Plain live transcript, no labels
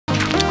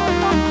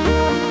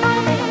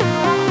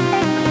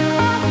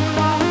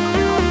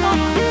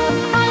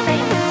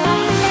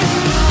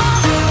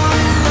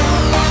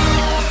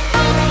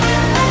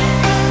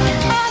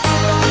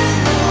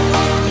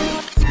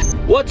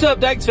What's up,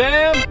 Dyches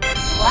fam?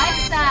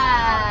 What's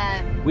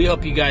up? We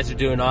hope you guys are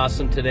doing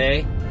awesome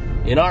today.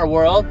 In our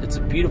world, it's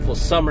a beautiful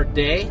summer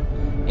day,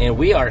 and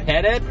we are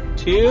headed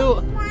to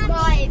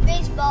my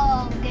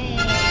baseball game.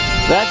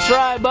 That's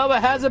right,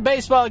 Bubba has a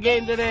baseball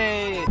game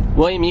today.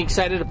 William, you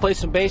excited to play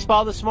some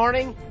baseball this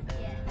morning?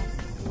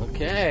 Yes.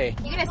 Okay.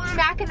 You gonna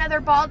smack another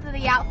ball to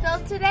the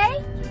outfield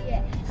today?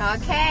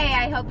 Yes. Okay,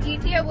 I hope you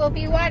do. We'll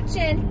be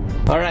watching.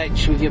 All right,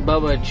 should we give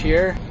Bubba a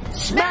cheer?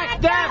 Smack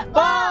that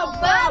ball,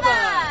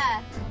 Bubba!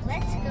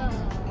 Let's go.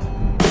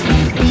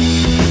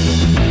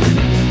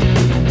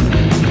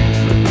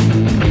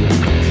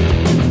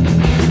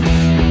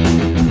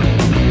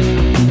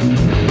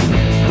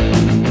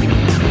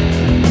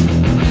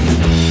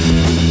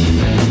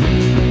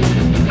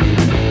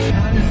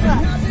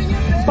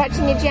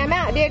 Watching you jam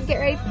out, dude. Get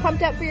ready,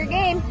 pumped up for your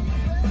game.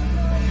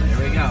 Here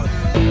we go.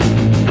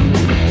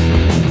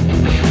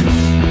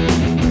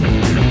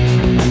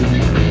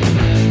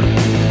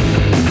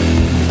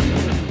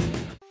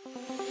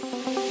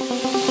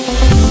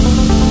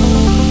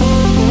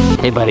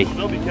 Hey, buddy.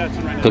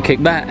 Go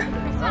kick bat.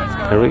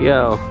 There we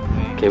go.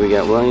 Okay, we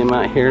got William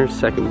out here,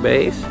 second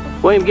base.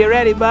 William, get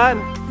ready, bud.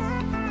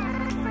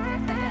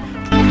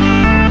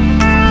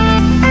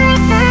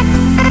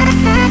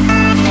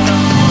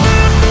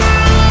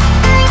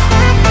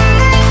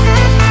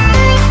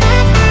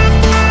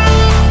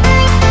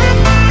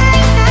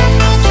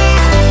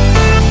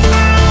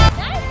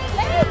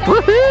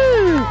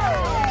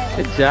 Woohoo!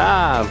 Good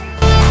job.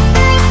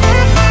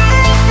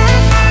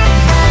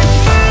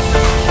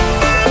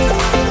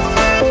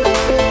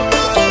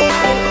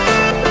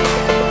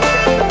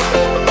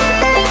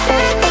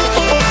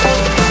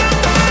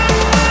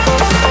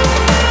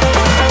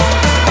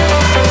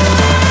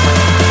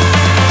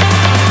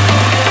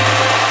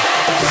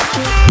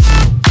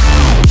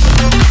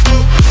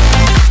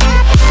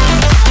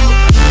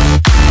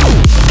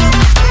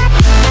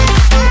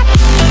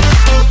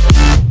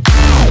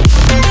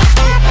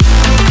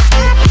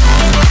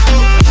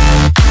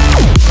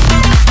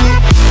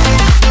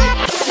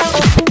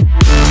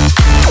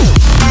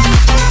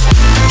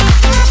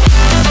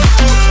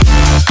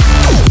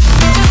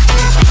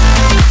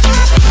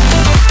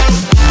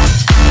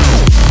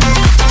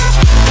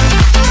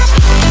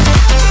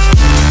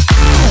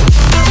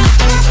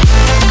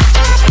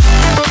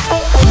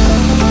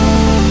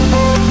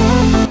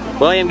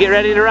 William, get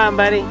ready to run,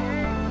 buddy.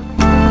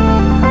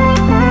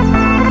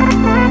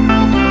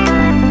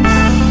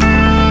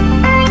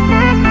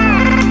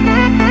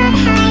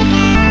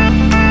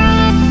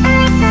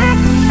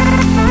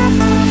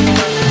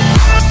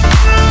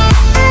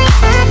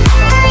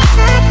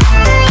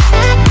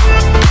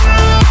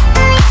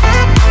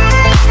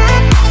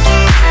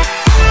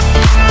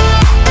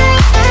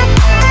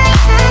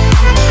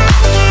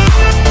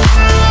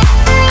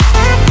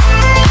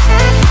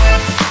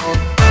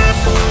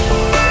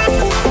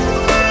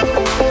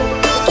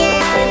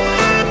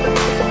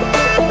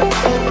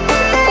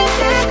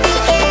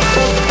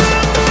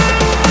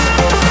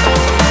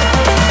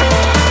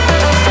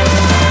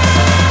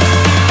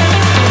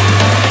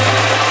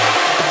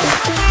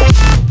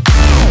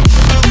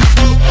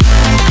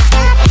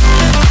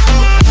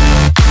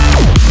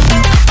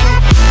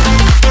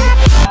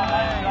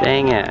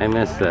 Dang it, I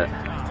missed it.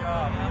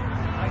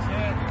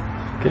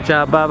 Good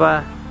job,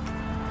 Bubba.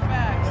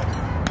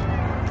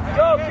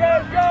 Go,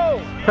 kid,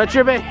 go! Touch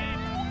your bait.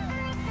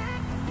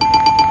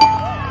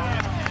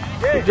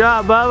 Good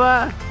job,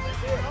 Bubba.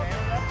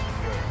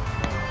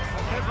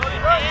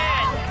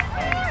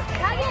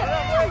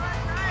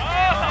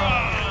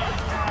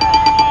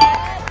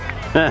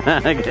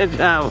 Good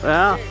job,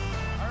 Will.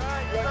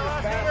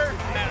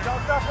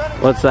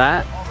 What's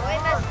that?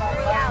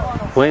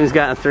 William's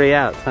gotten 3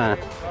 outs, huh?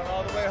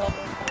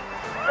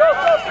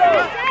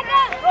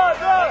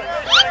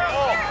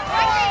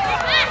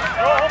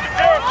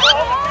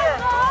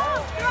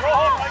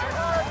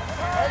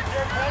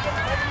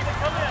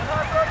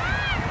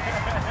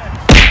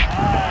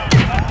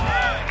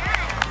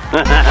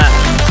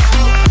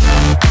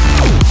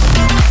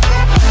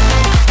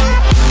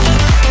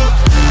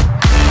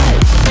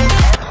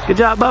 Good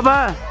job,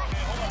 Bubba.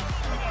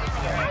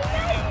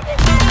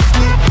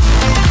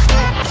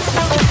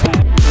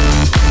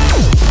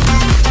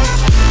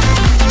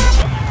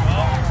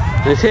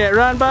 Let's hit,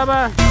 run,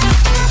 Bubba.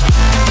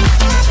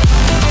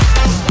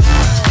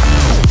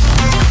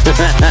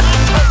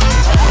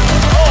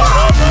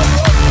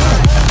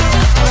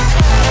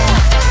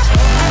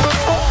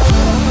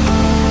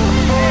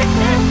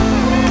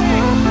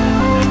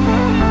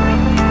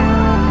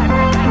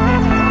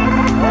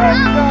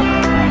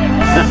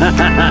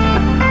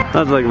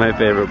 That's like my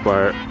favorite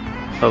part.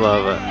 I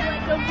love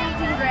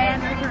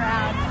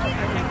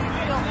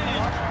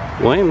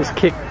it. William's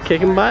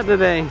kicking butt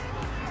today.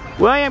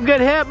 William,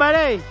 good hit,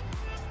 buddy.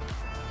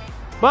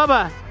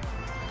 Bubba.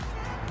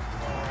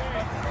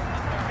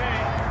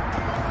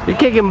 You're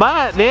kicking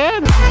butt,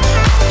 dude.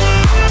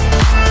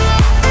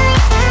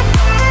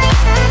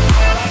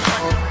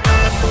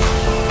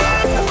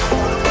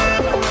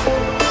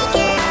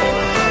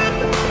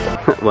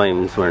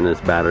 William's wearing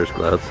his batter's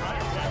gloves.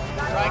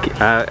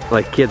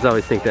 Like kids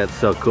always think that's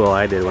so cool.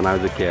 I did when I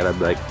was a kid. I'd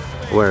be like,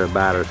 wear a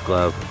batter's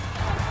glove.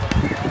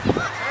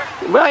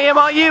 William,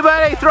 on you,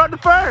 buddy. Throw it to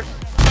first.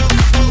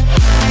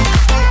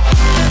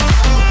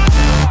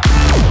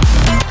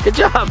 Good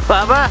job,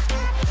 Bubba.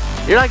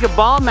 You're like a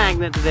ball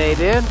magnet today,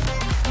 dude.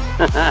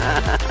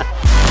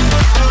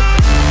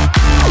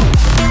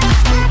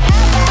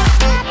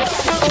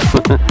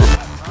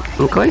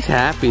 Clay's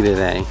happy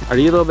today. Are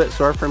you a little bit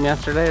sore from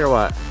yesterday or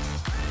what?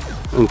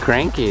 I'm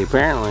cranky,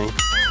 apparently.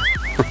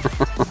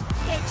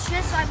 It's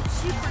just I'm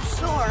super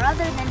sore.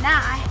 Other than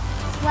that, I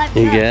slept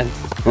You good?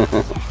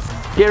 good?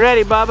 Get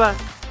ready, Bubba.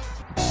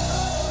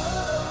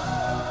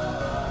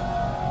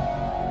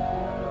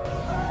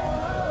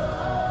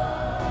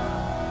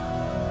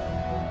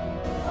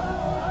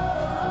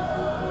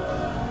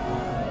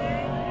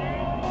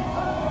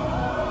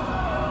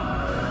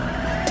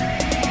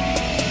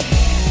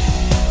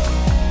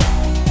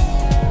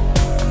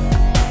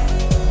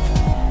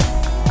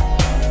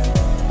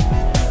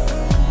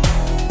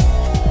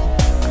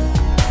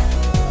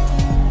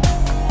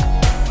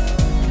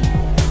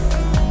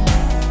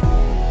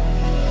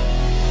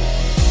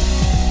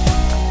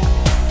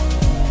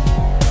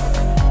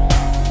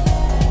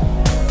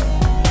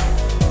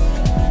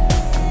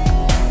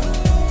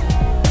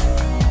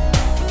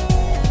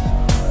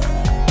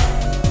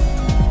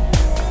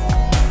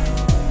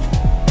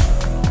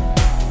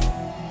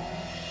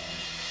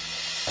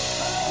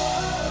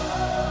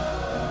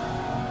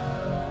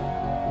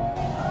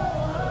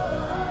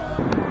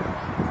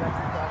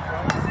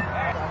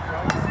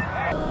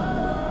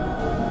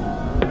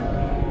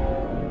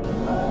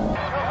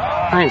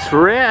 Nice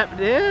rip,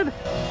 dude.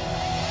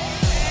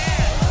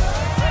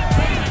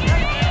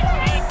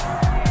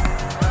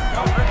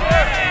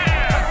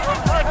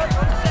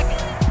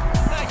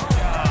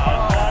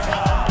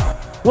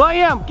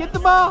 William, get the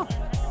ball.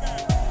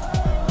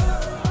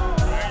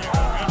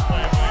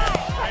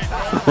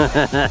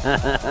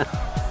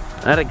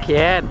 That a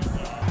kid.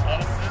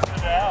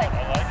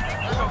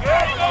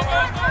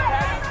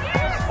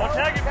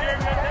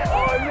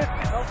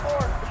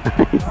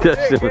 He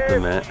touched him with the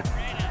net.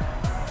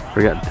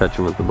 Forgot to touch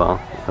him with the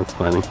ball. That's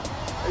funny.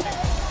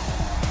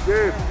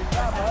 Dude.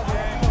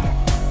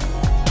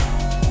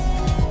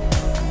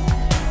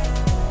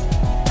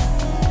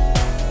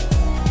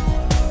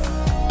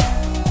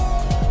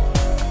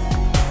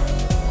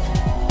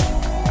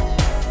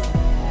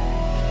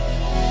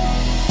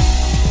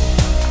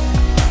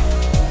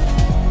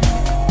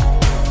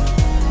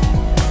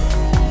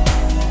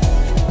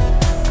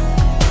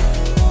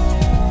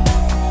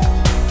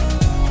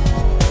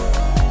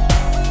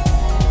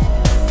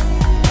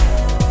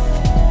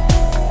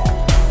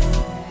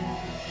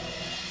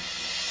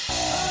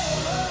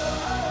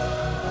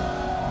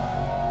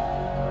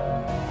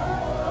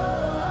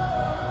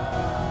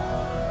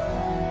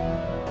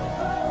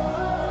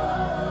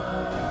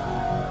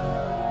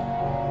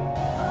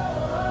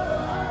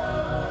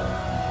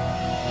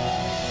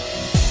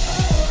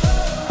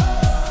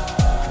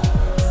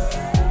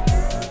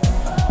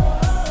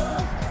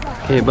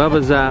 Okay,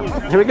 Bubba's up.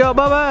 Here we go,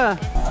 Bubba!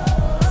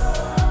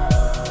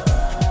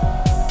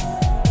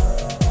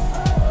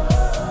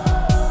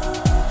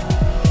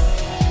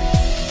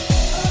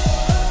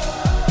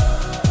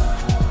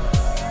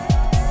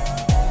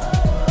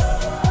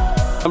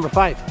 Number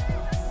 5.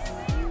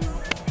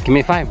 Give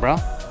me 5, bro.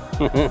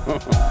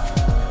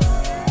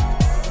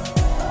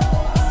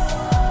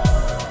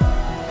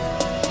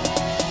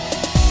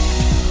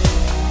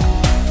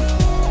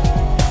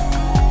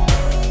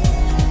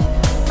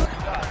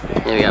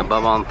 Yeah, we got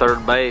Bubba on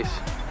third base.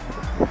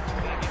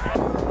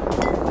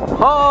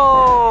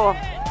 Oh!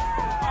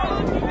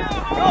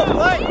 Go,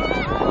 play!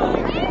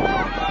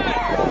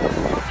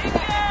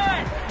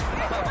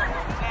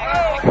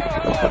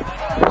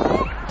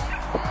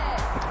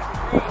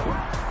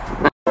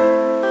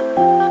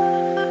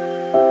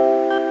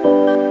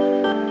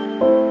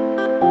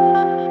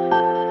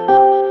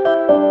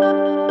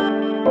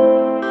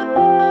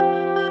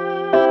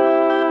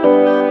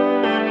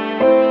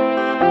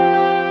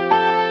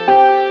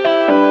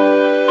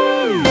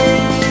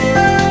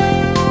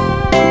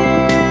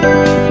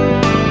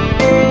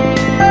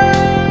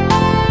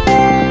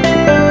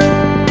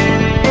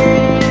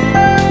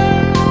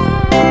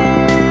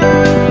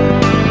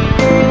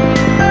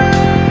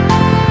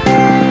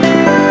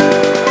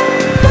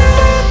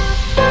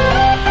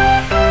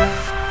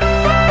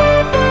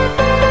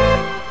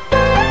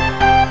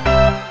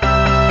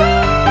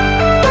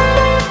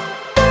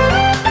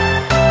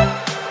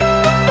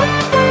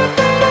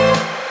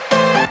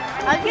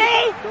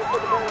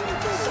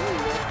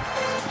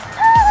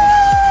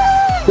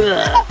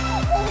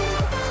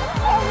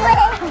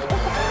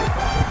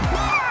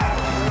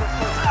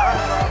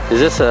 Is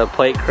this a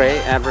plate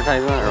crate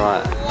advertisement or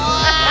what?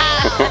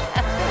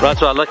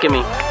 Francois, look at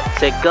me.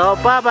 Say, go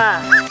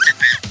Bubba!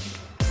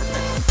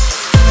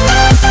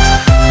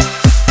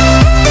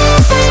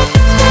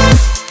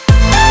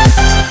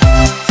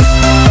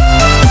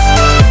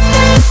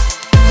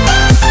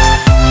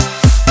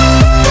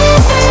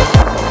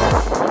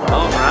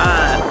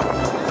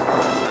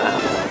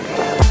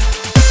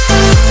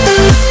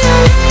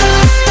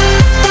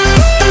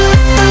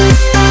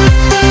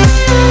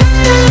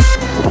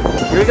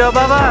 go,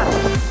 Bubba.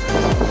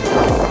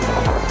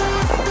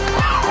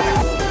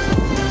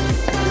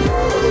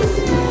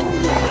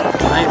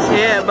 Nice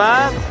hit,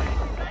 Bob.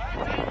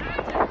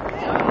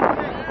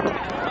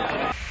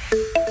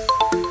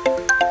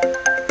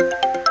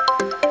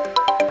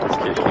 This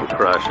kid can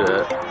crush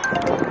it.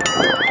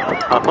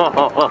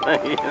 Oh,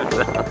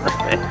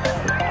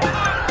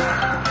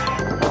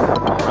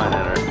 run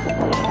at her.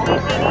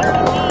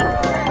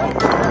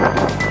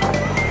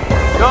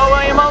 Go,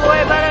 William, all the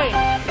way, buddy.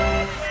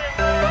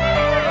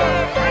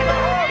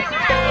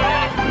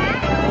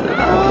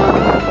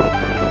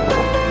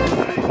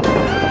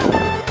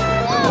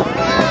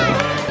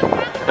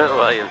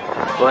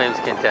 William's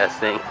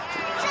contesting.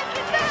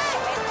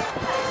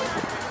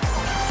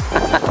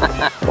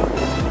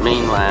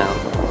 Meanwhile.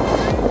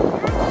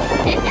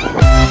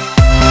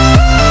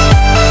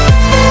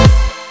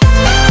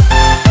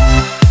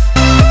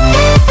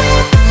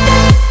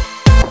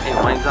 Hey,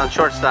 William's on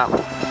shortstop.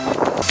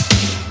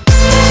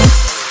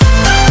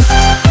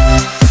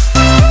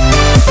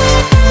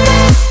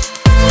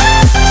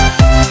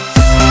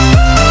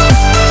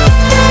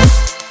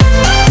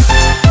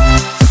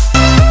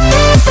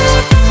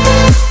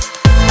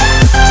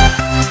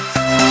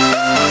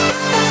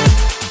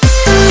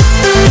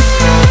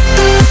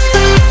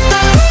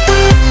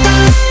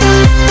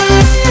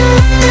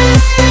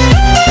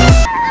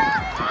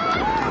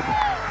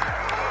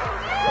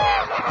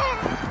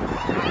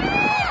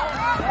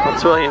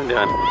 What's William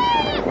doing?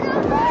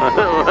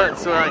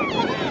 What's William?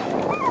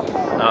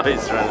 Oh,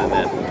 he's running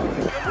in.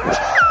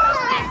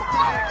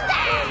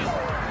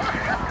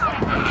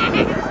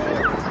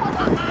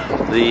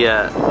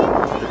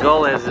 The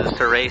goal is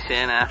to race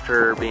in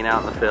after being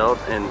out in the field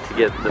and to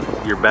get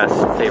your best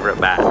favorite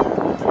bat.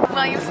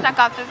 William snuck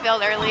off the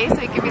field early so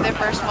he could be the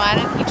first one,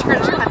 and he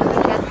turned around and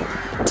said,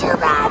 "Too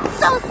bad,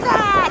 so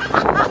sad."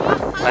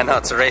 I know,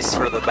 it's a race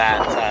for the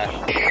bat.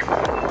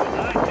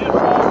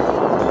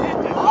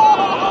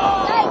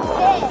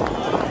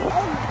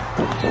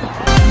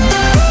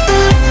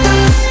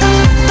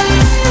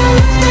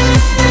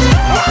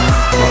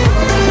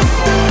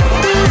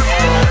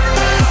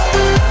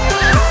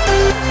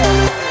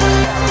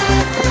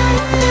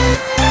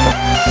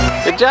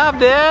 Good job,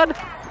 Dad.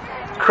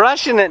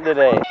 Crushing it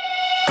today.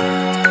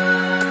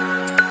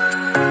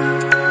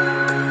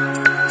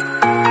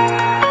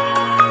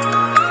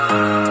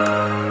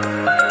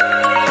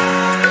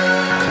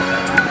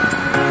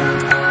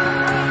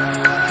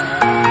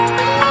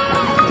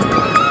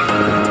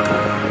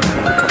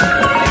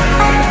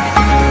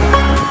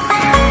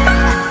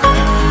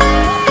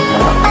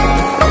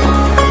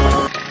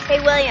 Hey,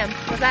 William,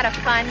 was that a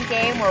fun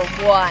game or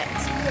what?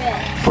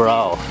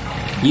 Bro,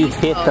 you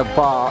hit the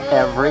ball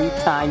every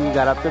time you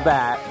got up the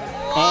bat,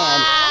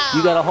 and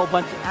you got a whole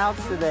bunch of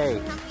outs today.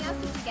 How many else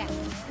did you get?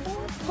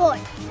 4.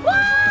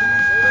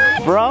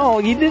 What? Bro,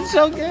 you did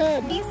so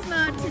good. Beast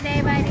mode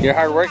today, buddy. Your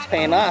hard work's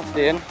paying off,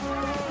 dude.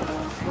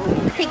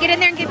 Okay, get in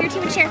there and give your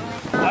team a cheer.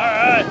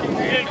 Alright.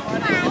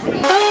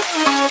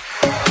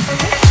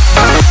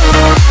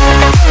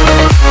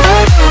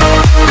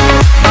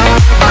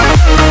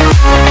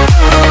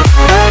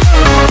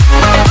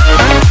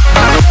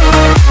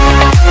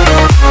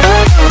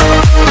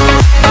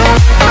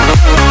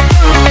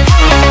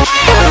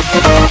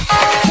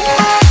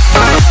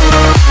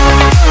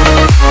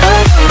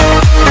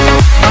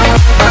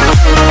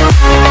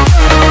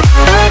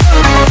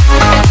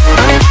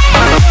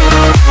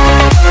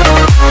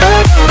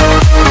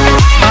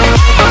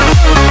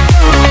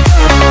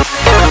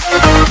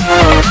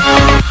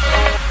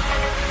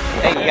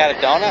 Hey, you got a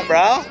donut,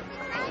 bro?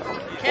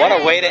 What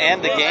a way to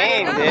end the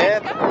game, dude.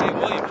 Hey,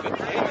 William, good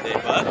play today,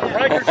 bud.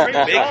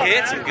 Big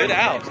hits and good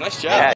outs. Nice job. Yeah.